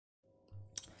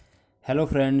Hello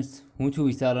friends, હું છું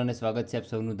વિશાલ અને સ્વાગત છે આપ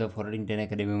સૌનું ધ ફોરવર્ડિંગ 10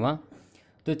 એકેડેમીમાં।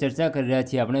 તો ચર્ચા કરી રહ્યા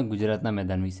છીએ આપણે ગુજરાતના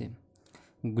મેદાન વિશે।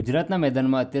 ગુજરાતના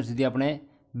મેદાનમાં અત્યાર સુધી આપણે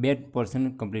 2 પોર્શન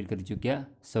કમ્પ્લીટ કરી ચૂક્યા,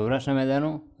 સૌરાષ્ટ્રના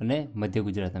મેદાનો અને મધ્ય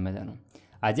ગુજરાતના મેદાનો।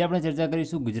 આજે આપણે ચર્ચા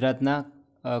કરીશું ગુજરાતના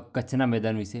કચ્છના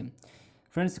મેદાન વિશે।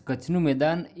 ફ્રેન્ડ્સ, કચ્છનું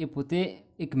મેદાન એ પોતે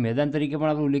એક મેદાન તરીકે પણ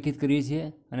આપણે ઉલ્લેખિત કરીએ છીએ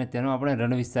અને તેનો આપણે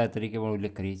રણ વિસ્તાર તરીકે પણ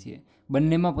ઉલ્લેખ કરીએ છીએ।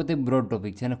 બંનેમાં પોતે બ્રોડ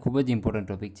ટોપિક છે અને ખૂબ જ ઇમ્પોર્ટન્ટ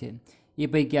ટોપિક છે। એ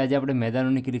પૈકી આજે આપણે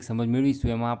મેદાનોની કેટલીક સમજ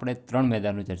મેળવીશું। એમાં આપણે 3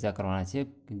 મેદાનો ચર્ચા કરવાના છે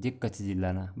જે કચ્છ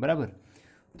જિલ્લાના, બરાબર।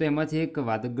 તો એમાં છે એક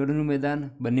વાગડનું મેદાન,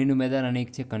 બન્નીનું મેદાન અને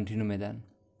એક છે કંઠીનું મેદાન।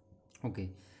 ઓકે,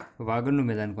 વાગડનું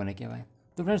મેદાન કોને કહેવાય?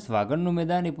 તો ફ્રેન્ડ્સ, વાગડનું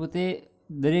મેદાન એ પોતે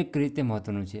દરેક રીતે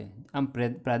મહત્ત્વનું છે। આમ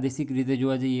પ્રાદેશિક રીતે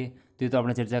જોવા જઈએ તો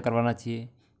આપણે ચર્ચા કરવાના છીએ।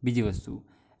 બીજી વસ્તુ,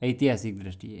 ઐતિહાસિક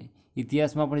દ્રષ્ટિએ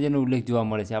ઇતિહાસમાં પણ જેનો ઉલ્લેખ જોવા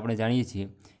મળે છે। આપણે જાણીએ છીએ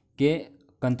કે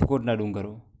કંથકોટના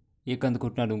ડુંગરો, એ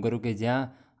કંથકોટના ડુંગરો કે જ્યાં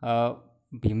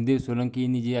ભીમદેવ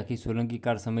સોલંકીની જે આખી સોલંકી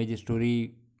કાળ સમય જે સ્ટોરી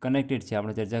કનેક્ટેડ છે,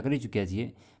 આપણે ચર્ચા કરી ચૂક્યા છીએ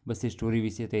બસ એ સ્ટોરી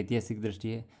વિશે। તો ઐતિહાસિક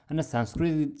દ્રષ્ટિએ અને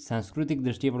સાંસ્કૃતિક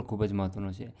દ્રષ્ટિએ પણ ખૂબ જ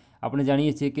મહત્ત્વનો છે। આપણે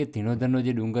જાણીએ છીએ કે ધીણોધરનો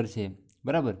જે ડુંગર છે,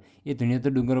 બરાબર, એ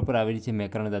ધીણોધર ડુંગર પર આવેલી છે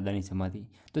મેકરણ દાદાની સમાધિ।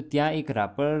 તો ત્યાં એક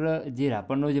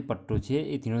રાપરનો જે પટ્ટો છે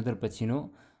એ ધીણોધર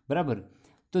પછીનો, બરાબર,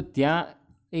 તો ત્યાં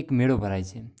એક મેળો ભરાય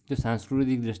છે। તો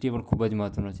સાંસ્કૃતિક દ્રષ્ટિએ પણ ખૂબ જ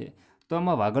મહત્ત્વનો છે। તો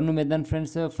આમાં વાગડનું મેદાન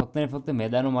ફ્રેન્ડ્સ ફક્ત ને ફક્ત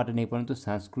મેદાનો માટે નહીં પરંતુ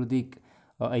સાંસ્કૃતિક,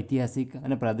 ઐતિહાસિક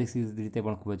અને પ્રાદેશિક રીતે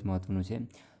પણ ખૂબ જ મહત્ત્વનું છે।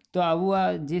 તો આવું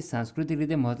આ જે સાંસ્કૃતિક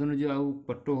રીતે મહત્ત્વનું જો આવું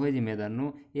પટ્ટો હોય છે મેદાનનો,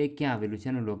 એ ક્યાં આવેલું છે,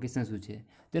 એનું લોકેશન શું છે,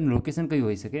 તો એનું લોકેશન કયું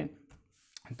હોઈ શકે?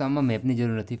 તો આમાં મેપની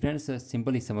જરૂર નથી ફ્રેન્ડ્સ,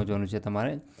 સિમ્પલી સમજવાનું છે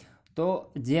તમારે।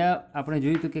 તો જ્યાં આપણે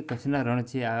જોયું હતું કે કચ્છના રણ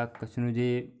છે, આ કચ્છનું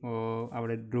જે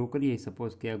આપણે ડ્રો કરીએ,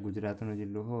 સપોઝ કે આ ગુજરાતનો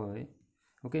જિલ્લો હોય,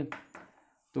 ઓકે,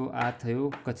 તો આ થયો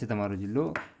કચ્છ તમારો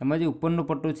જિલ્લો। એમાં જે ઉપરનો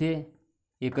પટ્ટો છે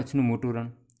એ કચ્છનું મોટું રણ,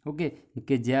 ઓકે,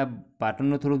 કે જ્યાં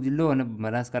પાટણનો થોડોક જિલ્લો અને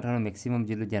બનાસકાંઠાનો મેક્સિમમ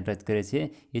જિલ્લો જ્યાં ટચ કરે છે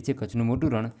એ છે કચ્છનું મોટું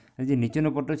રણ। અને જે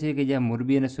નીચેનો પટ્ટો છે કે જ્યાં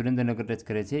મોરબી અને સુરેન્દ્રનગર ટચ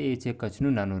કરે છે એ છે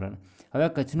કચ્છનું નાનું રણ। હવે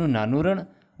કચ્છનું નાનું રણ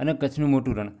અને કચ્છનું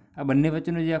મોટું રણ, આ બંને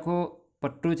વચ્ચેનો જે આખો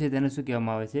પટ્ટો છે તેને શું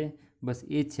કહેવામાં આવે છે? બસ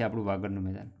એ જ છે આપણું વાગડનું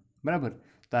મેદાન, બરાબર।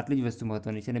 તો આટલી જ વસ્તુ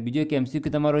મહત્ત્વની છે। અને બીજો એક MCQ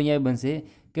તમારો અહીંયા બનશે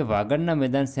કે વાગડના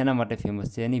મેદાન શેના માટે ફેમસ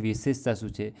છે, એની વિશેષતા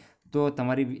શું છે? તો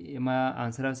તમારી એમાં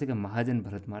આન્સર આવશે કે મહાજન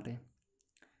ભરત માટે।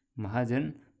 મહાજન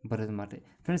ભરત માટે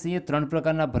ફ્રેન્ડ્સ, અહીંયા 3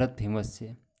 પ્રકારના ભરત ફેમસ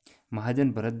છે।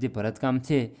 મહાજન ભરત જે ભરતકામ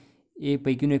છે એ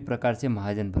પૈકીનો એક પ્રકાર છે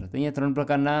મહાજન ભરત। અહીંયા 3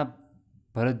 પ્રકારના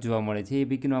ભરત જોવા મળે છે, એ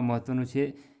પૈકીનું આ મહત્ત્વનું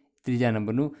છે 3જા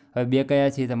નંબરનું। હવે 2 કયા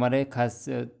છે તમારે ખાસ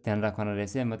ધ્યાન રાખવાના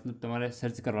રહેશે, મતલબ તમારે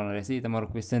સર્ચ કરવાના રહેશે, એ તમારો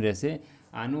ક્વેશ્ચન રહેશે।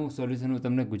 આનું સોલ્યુશન હું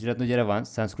તમને ગુજરાતનું જ્યારે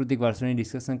સાંસ્કૃતિક વારસોની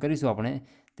ડિસ્કશન કરીશું આપણે,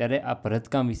 ત્યારે આ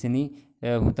ભરતકામ વિશેની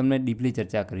હું તમને ડીપલી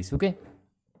ચર્ચા કરીશ, ઓકે।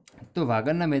 તો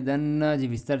વાગડના મેદાનના જે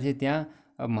વિસ્તાર છે ત્યાં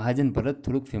મહાજન ભરત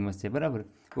થોડુંક ફેમસ છે, બરાબર,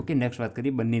 ઓકે। નેક્સ્ટ વાત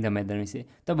કરીએ બન્નીના મેદાન વિશે।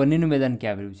 તો બન્નીનું મેદાન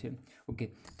ક્યાં આવેલું છે? ઓકે,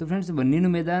 તો ફ્રેન્ડ્સ,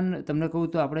 બન્નીનું મેદાન તમને કહું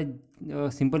તો આપણે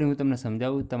સિમ્પલી હું તમને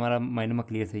સમજાવું, તમારા માઇન્ડમાં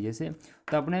ક્લિયર થઈ જશે।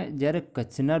 તો આપણે જ્યારે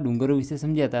કચ્છના ડુંગરો વિશે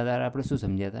સમજ્યા હતા ત્યારે આપણે શું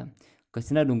સમજ્યા હતા?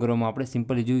 કચ્છના ડુંગરોમાં આપણે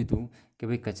સિમ્પલી જોયું હતું કે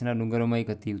ભાઈ કચ્છના ડુંગરોમાં એક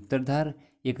હતી ઉત્તર ધાર,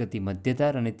 એક હતી મધ્ય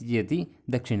ધાર અને ત્રીજી હતી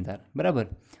દક્ષિણ ધાર, બરાબર।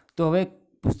 તો હવે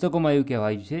પુસ્તકોમાં એવું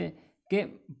કહેવાયું છે કે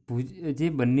ભુજ જે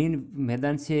બન્ની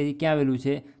મેદાન છે એ ક્યાં આવેલું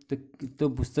છે? તો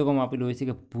પુસ્તકોમાં આપેલું હોય છે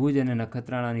કે ભુજ અને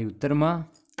નખત્રાણાની ઉત્તરમાં,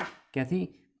 ક્યાંથી?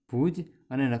 ભુજ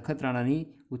અને નખત્રાણાની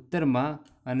ઉત્તરમાં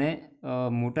અને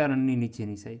મોટા રણની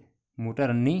નીચેની સાઈડ, મોટા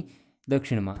રણની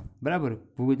દક્ષિણમાં, બરાબર।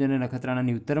 ભુજ અને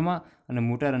નખત્રાણાની ઉત્તરમાં અને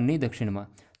મોટા રણની દક્ષિણમાં।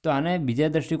 તો આને બીજા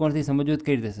દૃષ્ટિકોણથી સમજવું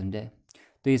કઈ રીતે સમજાય?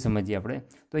 તો એ સમજીએ આપણે।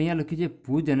 તો અહીંયા લખ્યું છે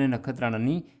ભુજ અને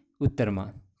નખત્રાણાની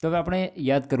ઉત્તરમાં। તો હવે આપણે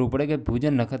યાદ કરવું પડે કે ભુજ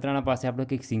અને નખત્રાણા પાસે આપણે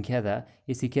કંઈક શીખ્યા હતા।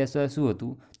 એ શીખ્યા શું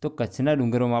હતું? તો કચ્છના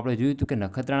ડુંગરોમાં આપણે જોયું હતું કે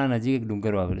નખત્રાણા નજીક એક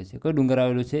ડુંગર આવેલો છે। કયો ડુંગર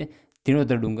આવેલો છે?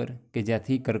 ધીણોધર ડુંગર, કે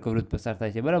જ્યાંથી કર્કવૃત પસાર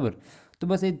થાય છે, બરાબર। તો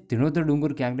બસ એ ધીણોધર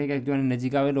ડુંગર ક્યાંક ને ક્યાંક જો આની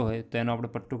નજીક આવેલો હોય તો એનો આપણે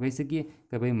પટ્ટો કહી શકીએ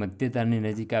કે ભાઈ મધ્યધારની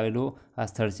નજીક આવેલો આ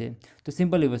સ્થળ છે। તો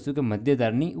સિમ્પલ એ વસ્તુ કે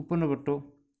મધ્યધારની ઉપરનો પટ્ટો,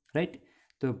 રાઈટ।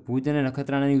 તો ભુજ અને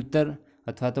નખત્રાણાની ઉત્તર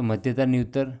અથવા તો મધ્યધારની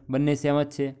ઉત્તર બંને સેમ જ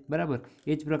છે, બરાબર।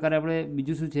 એ જ પ્રકારે આપણે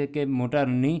બીજું શું છે કે મોટા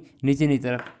રણની નીચેની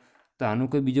તરફ। તો આનું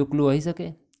કોઈ બીજો ક્લુ હોઈ શકે?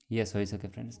 યસ, હોઈ શકે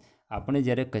ફ્રેન્ડ્સ। આપણે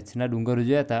જ્યારે કચ્છના ડુંગરો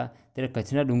જોયા હતા ત્યારે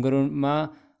કચ્છના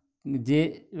ડુંગરોમાં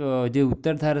જે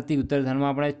ઉત્તર ધાર હતી, ઉત્તર ધારમાં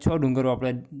આપણે 6 ડુંગરો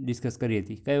આપણે ડિસ્કસ કરી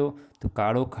હતી। કયો? તો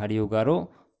કાળો, ખાડીયો, ગારો,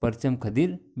 પરચમ,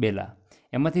 ખદીર, બેલા।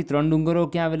 એમાંથી 3 ડુંગરો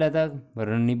ક્યાં આવેલા હતા?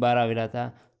 રણની બહાર આવેલા હતા।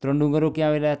 3 ડુંગરો ક્યાં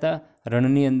આવેલા હતા?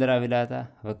 રણની અંદર આવેલા હતા।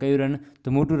 હવે કયું રણ?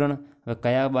 તો મોટું રણ। હવે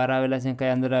કયા બહાર આવેલા છે,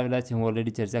 કયા અંદર આવેલા છે, હું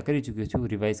ઓલરેડી ચર્ચા કરી ચૂક્યો છું,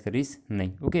 રિવાઇઝ કરીશ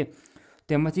નહીં, ઓકે।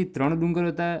 તેમાંથી 3 ડુંગરો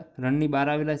હતા રણની બહાર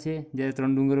આવેલા છે, જ્યારે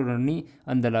 3 ડુંગરો રણની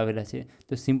અંદર આવેલા છે।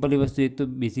 તો સિમ્પલી વસ્તુ, એક તો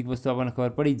બેઝિક વસ્તુ આપણને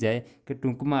ખબર પડી જાય કે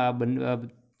ટૂંકમાં આ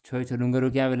 6 ડુંગરો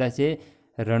ક્યાં આવેલા છે?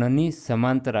 રણની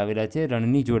સમાંતર આવેલા છે,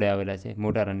 રણની જોડે આવેલા છે,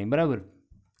 મોટા રણની, બરાબર.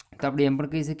 તો આપણે એમ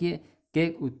પણ કહી શકીએ કે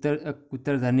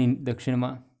ઉત્તર ધારની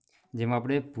દક્ષિણમાં, જેમાં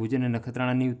આપણે ભુજ અને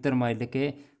નખત્રાણાની ઉત્તરમાં એટલે કે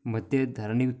મધ્ય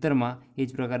ધારની ઉત્તરમાં, એ જ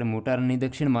પ્રકારે મોટા રણની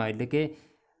દક્ષિણમાં એટલે કે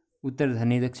ઉત્તર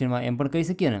ધારની દક્ષિણમાં એમ પણ કહી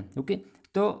શકીએ ને. ઓકે,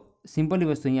 તો સિમ્પલી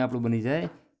વસ્તુ અહીંયા આપણું બની જાય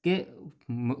કે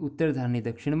ઉત્તર ધારની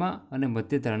દક્ષિણમાં અને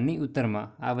મધ્ય ધારની ઉત્તરમાં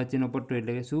આ વચ્ચેનો પટ્ટો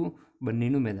એટલે કે શું?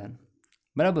 બંનેનું મેદાન,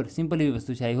 બરાબર. સિમ્પલ એવી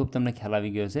વસ્તુ છે. આઈ હોપ તમને ખ્યાલ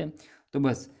આવી ગયો છે. તો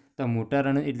બસ, તો મોટા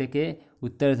રણ એટલે કે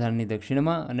ઉત્તર ધારની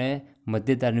દક્ષિણમાં અને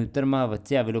મધ્ય ધારની ઉત્તરમાં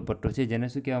વચ્ચે આવેલો પટ્ટો છે, જેને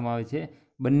શું કહેવામાં આવે છે?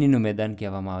 બંનેનું મેદાન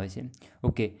કહેવામાં આવે છે.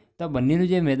 ઓકે, તો આ બંનેનું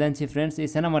જે મેદાન છે ફ્રેન્ડ્સ, એ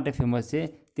શેના માટે ફેમસ છે?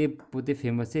 તે પોતે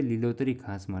ફેમસ છે લીલોતરી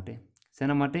ઘાસ માટે.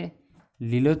 શેના માટે?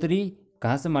 લીલોતરી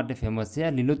ઘાસ માટે ફેમસ છે.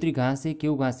 આ લીલોતરી ઘાસ એ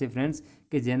કેવું ઘાસ છે ફ્રેન્ડ્સ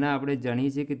કે જેના આપણે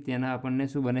જાણીએ છીએ કે તેના આપણને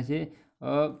શું બને છે?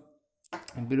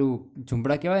 પેલું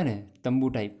ઝૂંપડા કહેવાય ને, તંબુ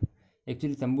ટાઈપ.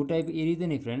 એકચ્યુઅલી તંબુ ટાઈપ એ રીતે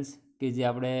નહીં ફ્રેન્ડ્સ કે જે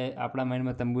આપણે આપણા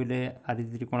માઇન્ડમાં તંબુ એટલે આ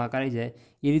રીતે ત્રિકોણાકાર આવી જાય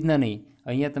એ રીતના નહીં.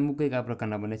 અહીંયા તંબુ કંઈક આ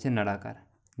પ્રકારના બને છે,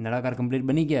 નળાકાર કમ્પ્લીટ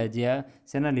બની ગયા, જે આ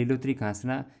શેના? લીલોતરી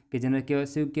ઘાસના, કે જેને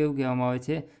કેવું કહેવામાં આવે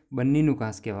છે? બંનેનું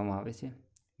ઘાસ કહેવામાં આવે છે,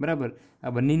 બરાબર.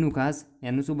 આ બંનેનું ઘાસ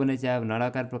એનું શું બને છે? આ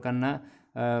નળાકાર પ્રકારના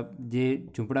જે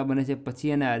ઝૂંપડા બને છે,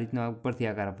 પછી એને આ રીતનો ઉપરથી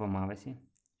આકાર આપવામાં આવે છે.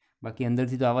 બાકી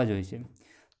અંદરથી તો આવા જ હોય છે.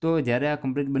 તો જ્યારે આ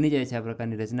કમ્પ્લીટ બની જાય છે આ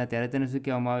પ્રકારની રચના, ત્યારે તેને શું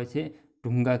કહેવામાં આવે છે?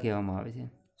 ઢૂંગા કહેવામાં આવે છે.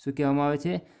 શું કહેવામાં આવે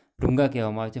છે? ઢૂંગા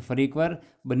કહેવામાં આવે છે. ફરી એકવાર,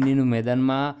 બંનેનું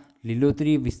મેદાનમાં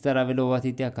લીલોતરી વિસ્તાર આવેલો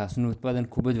હોવાથી ત્યાં ઘાસનું ઉત્પાદન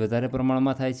ખૂબ જ વધારે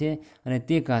પ્રમાણમાં થાય છે અને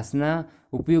તે ઘાસના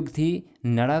ઉપયોગથી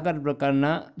નળાકાર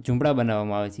પ્રકારના ઝૂંપડા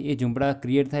બનાવવામાં આવે છે. એ ઝૂંપડા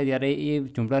ક્રિએટ થાય ત્યારે એ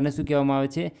ઝૂંપડાને શું કહેવામાં આવે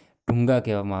છે? ઢૂંગા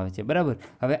કહેવામાં આવે છે, બરાબર.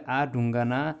 હવે આ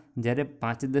ઢૂંગાના જ્યારે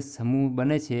 5-10 સમૂહ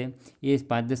બને છે, એ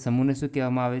 5-10 સમૂહને શું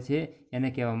કહેવામાં આવે છે? એને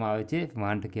કહેવામાં આવે છે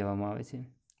વાંઢ કહેવામાં આવે છે,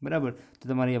 બરાબર. તો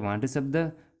તમારે એ વાંઢ શબ્દ,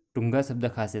 ઢૂંગા શબ્દ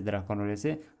ખાસ યાદ રાખવાનો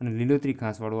રહેશે. અને લીલોતરી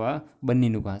ઘાસવાળું આ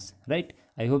બંનેનું ઘાસ, રાઈટ.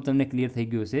 આઈ હોપ તમને ક્લિયર થઈ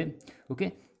ગયું હશે. ઓકે,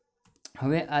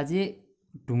 હવે આ જે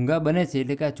ઢૂંગા બને છે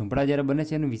એટલે કે આ ઝૂંપડા જ્યારે બને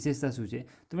છે એની વિશેષતા શું છે?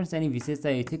 તો ફ્રેન્ડ્સ એની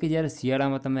વિશેષતા એ છે કે જ્યારે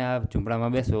શિયાળામાં તમે આ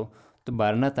ઝૂંપડામાં બેસો તો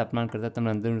બહારના તાપમાન કરતાં તમને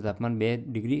અંદરનું તાપમાન 2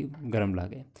 ડિગ્રી ગરમ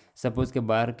લાગે. સપોઝ કે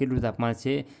બહાર કેટલું તાપમાન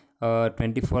છે?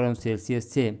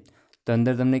 24°C છે, તો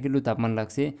અંદર તમને કેટલું તાપમાન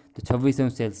લાગશે? તો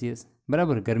 26°C,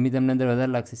 બરાબર. ગરમી તમને અંદર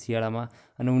વધારે લાગશે શિયાળામાં.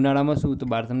 અને ઉનાળામાં શું? તો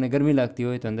બહાર તમને ગરમી લાગતી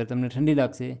હોય તો અંદર તમને ઠંડી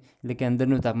લાગશે, એટલે કે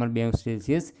અંદરનું તાપમાન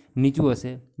 2°C નીચું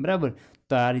હશે, બરાબર.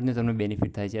 તો આ રીતનું તમને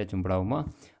બેનિફિટ થાય છે આ ઝૂંપડાઓમાં.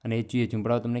 અને એ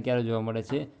ઝૂંપડાઓ તમને ક્યારે જોવા મળે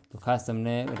છે? તો ખાસ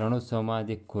તમને રણોત્સવમાં,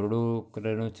 જે ઘોરડો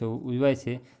રણોત્સવ ઉજવાય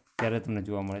છે ત્યારે તમને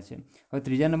જોવા મળે છે. હવે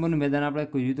ત્રીજા નંબરનું મેદાન આપણે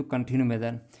કહ્યું હતું કંઠીનું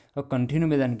મેદાન. હવે કંઠીનું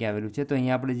મેદાન ક્યાં આવેલું છે? તો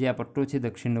અહીંયા આપણે જે આ પટ્ટો છે,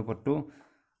 દક્ષિણનો પટ્ટો,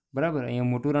 બરાબર.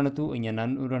 અહીંયા મોટું રણ હતું, અહીંયા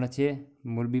નાનું રણ છે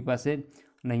મોરબી પાસે,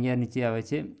 અને અહીંયા નીચે આવે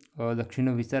છે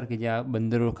દક્ષિણનો વિસ્તાર કે જ્યાં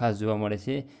બંદરો ખાસ જોવા મળે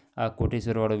છે. આ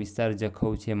કોટેશ્વરવાળો વિસ્તાર,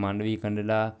 જખૌ છે, માંડવી,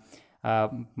 કંડલા, આ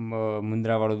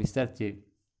મુન્દ્રાવાળો વિસ્તાર છે.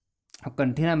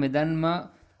 કંઠીના મેદાનમાં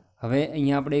હવે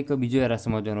અહીંયા આપણે એક બીજો એરા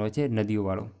સમજવાનો હોય છે,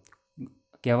 નદીઓવાળો.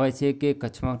 કહેવાય છે કે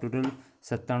કચ્છમાં ટોટલ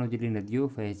 97 જેટલી નદીઓ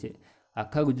વહે છે.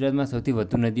 આખા ગુજરાતમાં સૌથી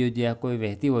વધુ નદીઓ જે આ કોઈ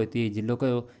વહેતી હોય તો એ જિલ્લો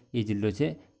કયો? એ જિલ્લો છે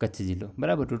કચ્છ જિલ્લો,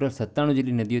 બરાબર. ટોટલ 97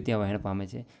 જેટલી નદીઓ ત્યાં વહેણ પામે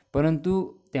છે, પરંતુ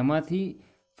તેમાંથી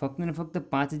ફક્ત ને ફક્ત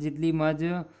 5 જેટલીમાં જ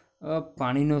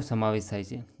પાણીનો સમાવેશ થાય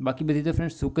છે. બાકી બધી તો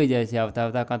ફ્રેન્ડ્સ સુકાઈ જાય છે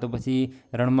આવતા કાં તો પછી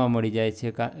રણમાં મળી જાય છે,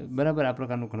 બરાબર. આ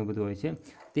પ્રકારનું ઘણું બધું હોય છે.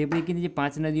 તે પૈકીની જે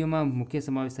 5 નદીઓમાં મુખ્ય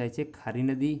સમાવેશ થાય છે ખારી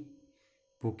નદી,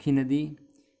 ભૂખી નદી,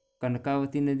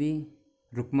 કનકાવતી નદી,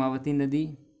 રૂકમાવતી નદી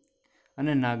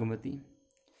અને નાગમતી,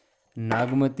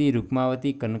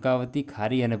 રૂકમાવતી, કનકાવતી,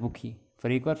 ખારી અને ભૂખી.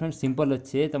 ફરી એકવાર ફ્રેન્ડ, સિમ્પલ જ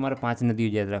છે. તમારે 5 નદીઓ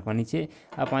યાદ રાખવાની છે.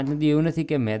 આ 5 નદીઓ એવું નથી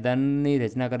કે મેદાનની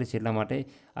રચના કરે છે એટલા માટે,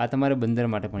 આ તમારે બંદર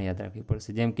માટે પણ યાદ રાખવી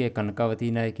પડશે. જેમ કે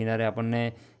કનકાવતીના કિનારે આપણને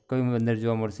કયું બંદર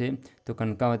જોવા મળશે? તો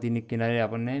કનકાવતીની કિનારે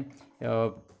આપણને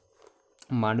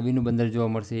માંડવીનું બંદર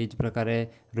જોવા મળશે. એ જ પ્રકારે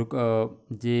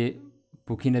જે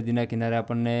ભૂખી નદીના કિનારે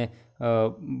આપણને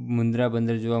મુન્દ્રા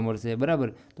બંદર જોવા મળશે, બરાબર.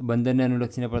 તો બંદરને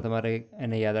અનુલક્ષીને પણ તમારે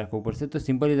એને યાદ રાખવું પડશે. તો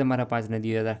સિમ્પલી તમારા 5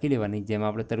 નદીઓ યાદ રાખી લેવાની, જેમાં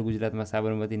આપણે ઉત્તર ગુજરાતમાં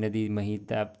સાબરમતી નદી, મહી,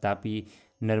 તાપી,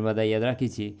 નર્મદા યાદ રાખી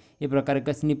છીએ. એ પ્રકારે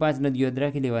કચ્છની 5 નદીઓ યાદ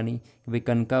રાખી લેવાની કે ભાઈ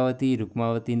કનકાવતી,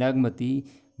 રૂકમાવતી, નાગમતી,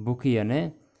 ભૂખી અને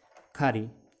ખારી,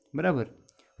 બરાબર.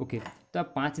 ઓકે, તો આ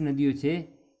 5 નદીઓ છે.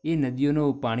 એ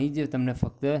નદીઓનું પાણી જ તમને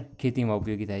ફક્ત ખેતીમાં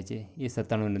ઉપયોગી થાય છે, એ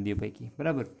 97 નદીઓ પૈકી,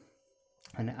 બરાબર.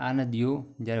 અને આ નદીઓ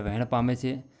જ્યારે વહેણ પામે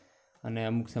છે અને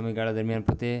અમુક સમયગાળા દરમિયાન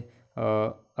પોતે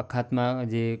અખાતમાં,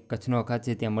 જે કચ્છનો અખાત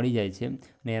છે ત્યાં મળી જાય છે,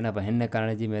 અને એના વહેણને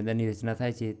કારણે જે મેદાનની રચના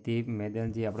થાય છે તે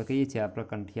મેદાન જે આપણે કહીએ છીએ આપણા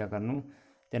કંઠી આકારનું,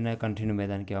 તેને કંઠીનું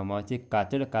મેદાન કહેવામાં આવે છે.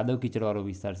 કાદવ કીચડવાળો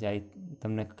વિસ્તાર છે. આ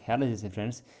તમને ખ્યાલ જ હશે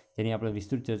ફ્રેન્ડ્સ, જેની આપણે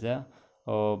વિસ્તૃત ચર્ચા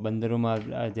બંદરોમાં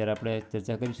જ્યારે આપણે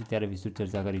ચર્ચા કરીશું ત્યારે વિસ્તૃત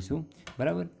ચર્ચા કરીશું,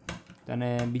 બરાબર. તો અને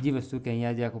બીજી વસ્તુ કે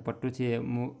અહીંયા જે આખો પટ્ટો છે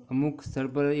અમુક સ્થળ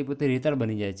પર એ પોતે રેતાળ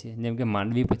બની જાય છે, જેમ કે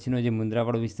માંડવી પછીનો જે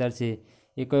મુંદ્રાવાળો વિસ્તાર છે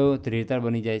એ કયો રેતાળ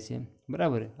બની જાય છે,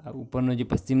 બરાબર. આ ઉપરનો જે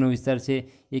પશ્ચિમનો વિસ્તાર છે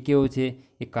એ કેવો છે,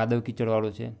 એ કાદવ કીચડવાળો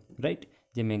છે, રાઈટ,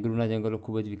 જે મેંગ્રુવના જંગલો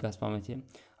ખૂબ જ વિકાસ પામે છે.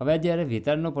 હવે જ્યારે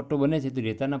રેતાળનો પટ્ટો બને છે તો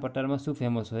રેતાળના પટ્ટામાં શું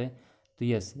ફેમસ હોય, તો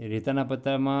યસ, રેતાળના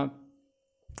પટ્ટામાં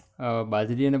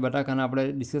બાજરી અને બટાકાના આપણે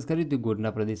ડિસ્કસ કર્યું હતું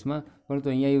ગોળના પ્રદેશમાં, પરંતુ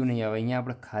અહીંયા એવું નહીં આવે. અહીંયા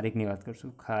આપણે ખારેકની વાત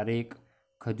કરીશું. ખારેક,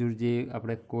 ખજૂર જે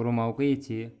આપણે કોરો માવો કહીએ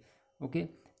છીએ, ઓકે,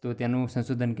 તો તેનું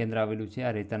સંશોધન કેન્દ્ર આવેલું છે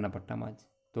આ રેતાળના પટ્ટામાં જ.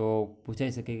 તો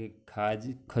પૂછાઈ શકે કે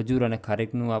ખજૂર અને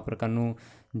ખારેકનું આ પ્રકારનું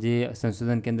જે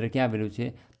સંશોધન કેન્દ્ર ક્યાં આવેલું છે,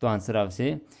 તો આન્સર આવશે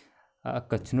આ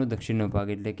કચ્છનો દક્ષિણનો ભાગ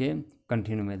એટલે કે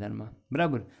કંઠીનું મેદાનમાં,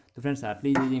 બરાબર. તો ફ્રેન્ડ્સ,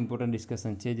 આટલી જે ઇમ્પોર્ટન્ટ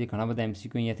ડિસ્કશન છે, જે ઘણા બધા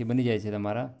MCQ અહીંયાથી બની જાય છે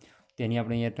તમારા, તેની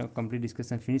આપણે અહીંયા કમ્પ્લીટ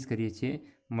ડિસ્કશન ફિનિશ કરીએ છીએ.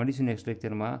 મળીશું નેક્સ્ટ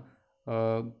લેક્ચરમાં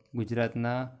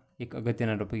ગુજરાતના એક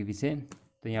અગત્યના ટોપિક વિશે.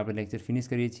 તો અહીંયા આપણે લેક્ચર ફિનિશ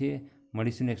કરીએ છીએ.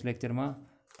 મળીશું નેક્સ્ટ લેક્ચરમાં.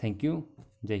 Thank you.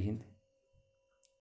 જય હિન્દ.